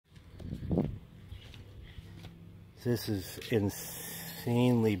This is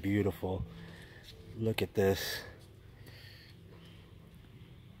insanely beautiful. Look at this.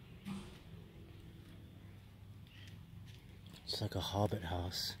 It's like a hobbit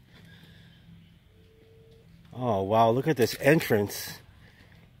house. Oh wow, look at this entrance.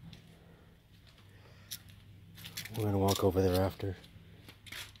 We're gonna walk over there after.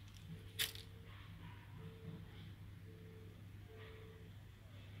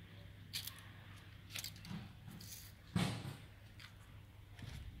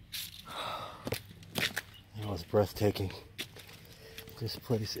 Oh, it's breathtaking. This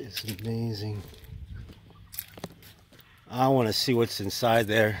place is amazing. I want to see what's inside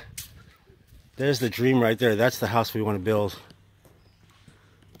there. There's the dream right there. That's the house we want to build.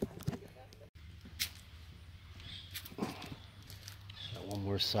 Got one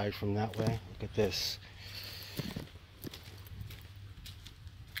more side from that way. Look at this.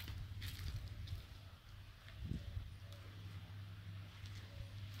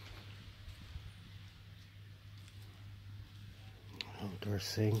 Outdoor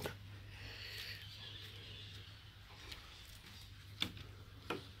sink.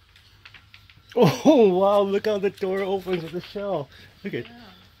 Oh wow, look how the door opens with the shell. Look at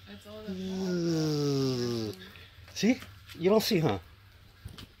it's all the see? You don't see, huh?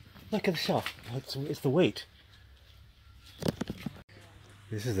 Look at the shell. It's the weight.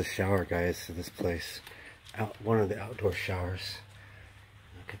 This is the shower, guys, to this place. One of the outdoor showers.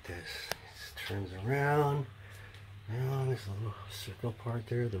 Look at this. It just turns around. There's a little circle part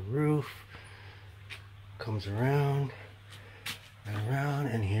there, the roof. Comes around. And around,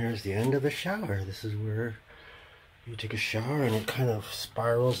 and here's the end of the shower. This is where you take a shower and it kind of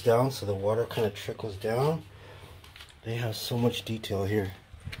spirals down so the water kind of trickles down. They have so much detail here.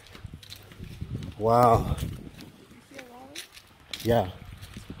 Wow. Yeah.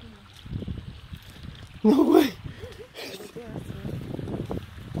 No way.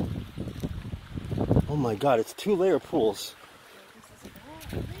 Oh my god, it's 2-layer pools.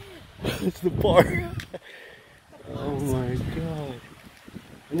 It's the bar. Oh my god.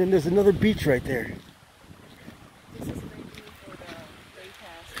 And then there's another beach right there. This is maybe for the day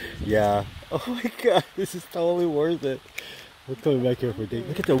pass. Yeah. Oh my god, this is totally worth it. We're coming back here for a day.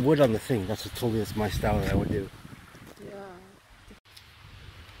 Look at the wood on the thing. That's my style that I would do. Yeah.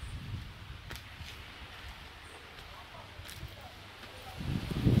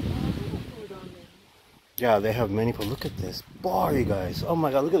 Yeah, they have many, but look at this bar, you guys. Oh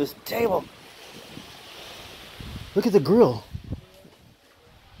my god, look at this table. Look at the grill.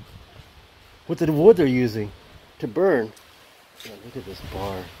 With the wood they're using to burn. Yeah, look at this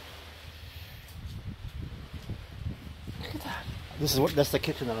bar. Look at that. That's the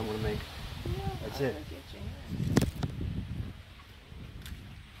kitchen that I'm gonna make. Yeah, that's it.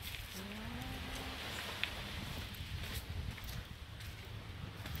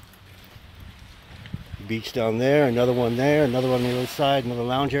 Beach down there, another one there, another one on the other side, another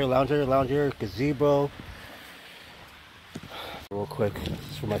lounge here, gazebo. Real quick, this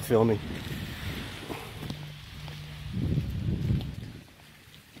is for my filming.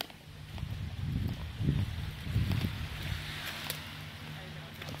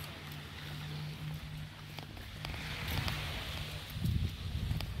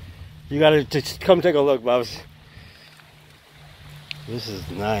 You gotta just come take a look, Bubs. This is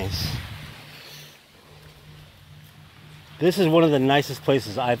nice. This is one of the nicest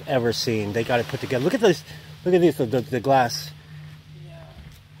places I've ever seen. They got it put together. Look at this. Look at this. The glass. Yeah.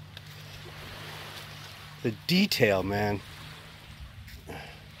 The detail, man.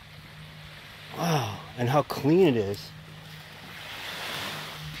 Wow, and how clean it is.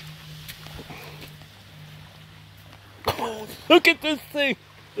 Oh, look at this thing.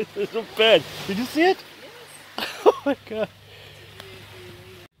 This is a bed. Did you see it? Yes. Oh my god.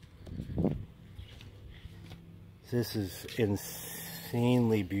 This is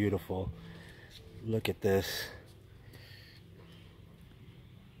insanely beautiful. Look at this.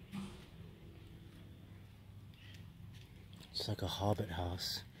 It's like a hobbit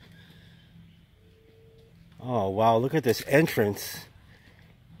house. Oh wow, look at this entrance.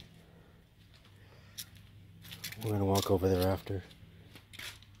 We're gonna walk over there after.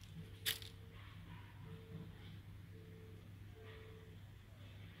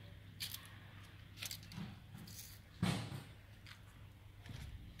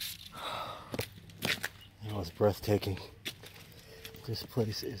 Oh, it's breathtaking. This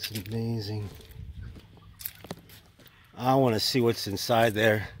place is amazing. I want to see what's inside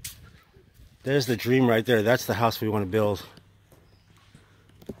there. There's the dream right there. That's the house we want to build.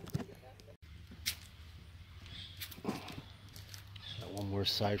 Got one more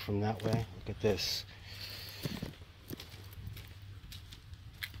side from that way. Look at this.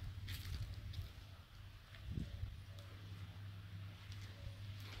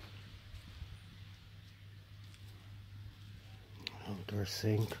 outdoor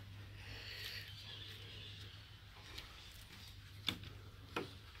sink.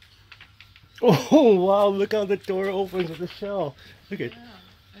 Oh wow, look how the door opens with the shell. Look at. Yeah,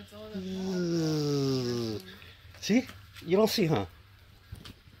 it's all the See? You don't see, huh?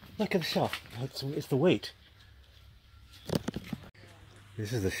 Look at the shell. It's the weight.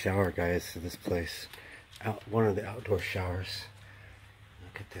 This is the shower, guys, to this place. One of the outdoor showers.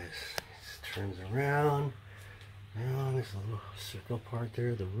 Look at this. It just turns around. Now there's a little circle part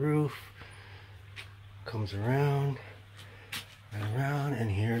there. The roof comes around and around,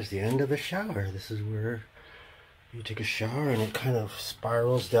 and here's the end of the shower. This is where you take a shower, and it kind of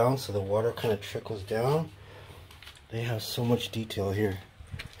spirals down, so the water kind of trickles down. They have so much detail here.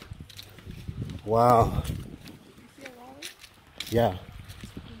 Wow. Yeah.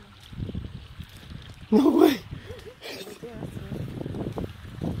 No way.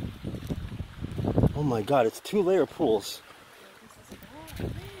 Oh my god, it's 2-layer pools.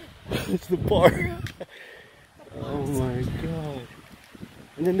 It's the bar. Oh my god.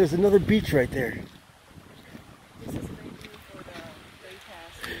 And then there's another beach right there. This is maybe for the day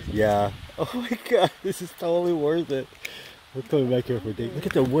pass. Yeah. Oh my god, this is totally worth it. We're coming back here for a day. Look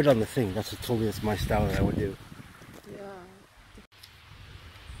at the wood on the thing. That's my style that I would do. Yeah.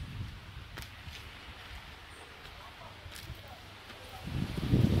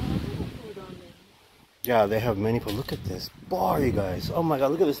 Yeah, they have many, but look at this bar, you guys. Oh my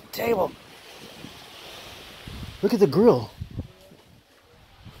god, look at this table. Look at the grill.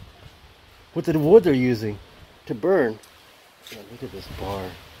 With the wood they're using to burn. Yeah, look at this bar.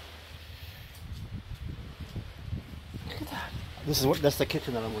 Look at that. That's the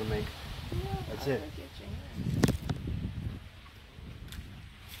kitchen that I'm gonna make. That's it.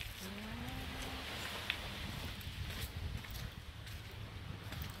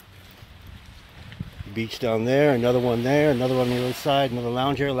 Beach down there, another one there, another one on the other side, another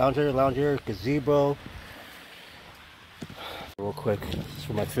lounge here, gazebo. Real quick, this is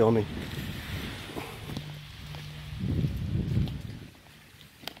for my filming.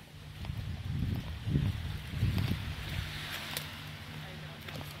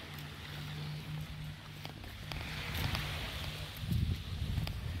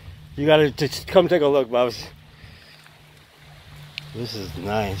 You gotta just come take a look, Bobs. This is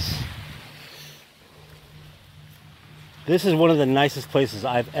nice. This is one of the nicest places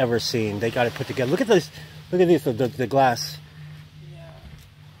I've ever seen. They got it put together. Look at this. Look at this. The glass. Yeah.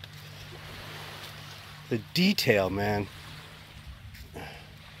 The detail, man.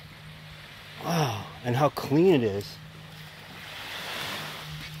 Wow, and how clean it is.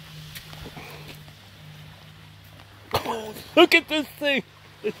 Oh, look at this thing.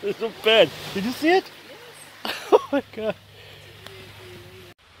 This is a bed. Did you see it? Yes. Oh my god.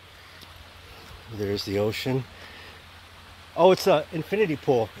 There's the ocean. Oh, it's an infinity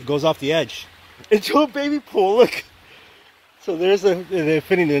pool. It goes off the edge into a baby pool. Look. So there's the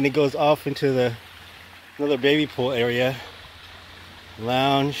infinity, and it goes off into another baby pool area.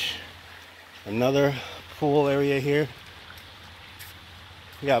 Lounge. Another pool area here.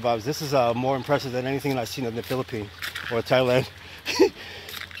 Yeah, Bobs, this is more impressive than anything I've seen in the Philippines or Thailand.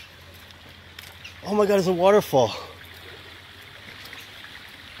 Oh my god, it's a waterfall.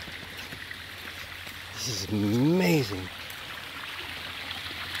 This is amazing.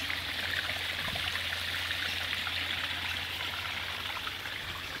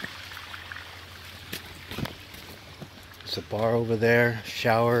 There's a bar over there,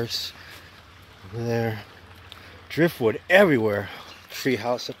 showers over there, driftwood everywhere, tree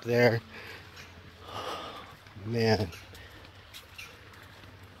house up there. Man,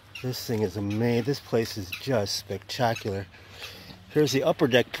 this thing is amazing. This place is just spectacular. Here's the upper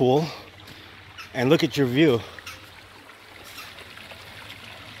deck pool, and look at your view.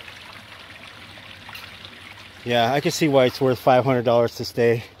 Yeah, I can see why it's worth $500 to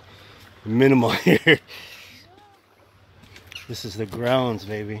stay minimal here. This is the grounds,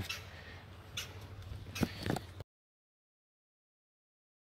 baby.